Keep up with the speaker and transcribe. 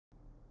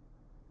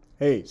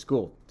Hey,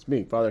 school, it's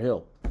me, Father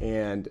Hill.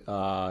 And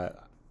I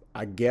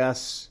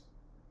guess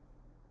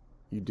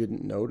you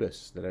didn't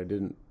notice that I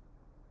didn't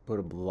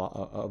put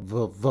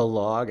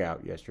vlog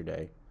out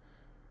yesterday,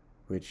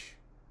 which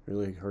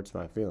really hurts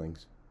my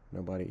feelings.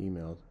 Nobody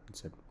emailed and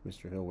said,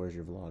 Mr. Hill, where's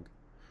your vlog?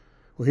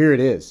 Well, here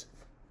it is,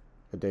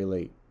 a day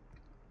late.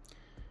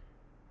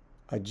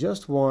 I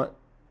just want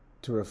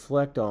to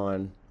reflect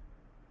on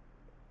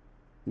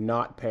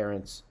not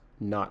parents,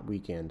 not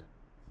weekend.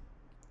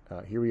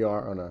 Here we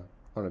are on a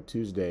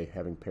Tuesday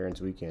having parents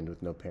weekend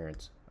with no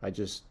parents. I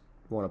just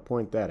want to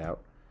point that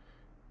out.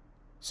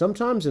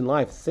 Sometimes in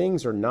life,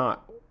 things are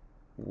not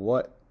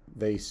what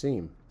they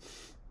seem.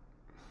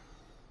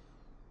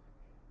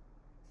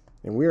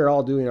 And we are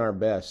all doing our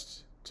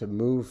best to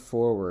move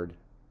forward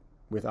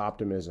with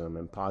optimism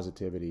and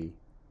positivity,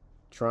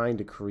 trying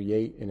to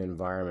create an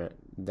environment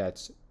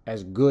that's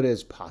as good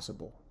as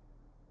possible.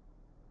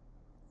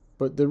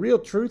 But the real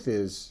truth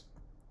is,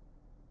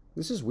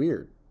 this is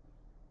weird.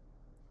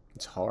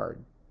 It's hard.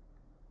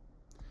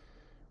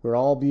 We're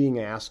all being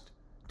asked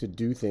to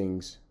do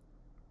things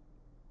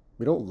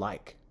we don't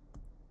like.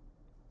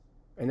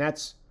 And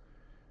that's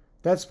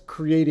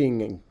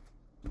creating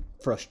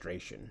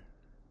frustration.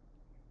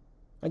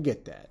 I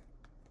get that.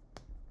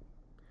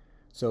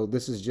 So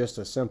this is just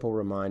a simple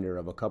reminder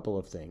of a couple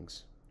of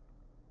things.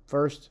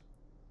 First,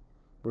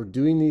 we're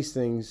doing these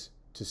things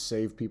to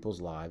save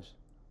people's lives.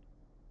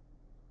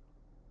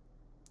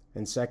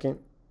 And second,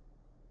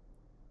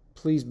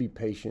 please be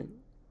patient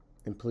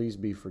and please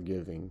be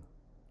forgiving.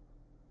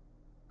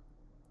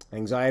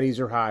 Anxieties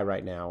are high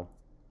right now.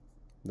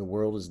 The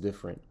world is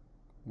different.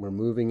 We're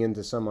moving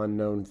into some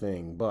unknown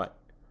thing, but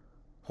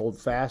hold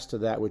fast to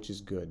that which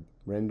is good.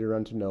 Render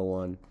unto no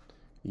one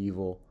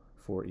evil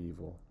for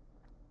evil.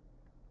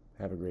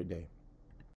 Have a great day.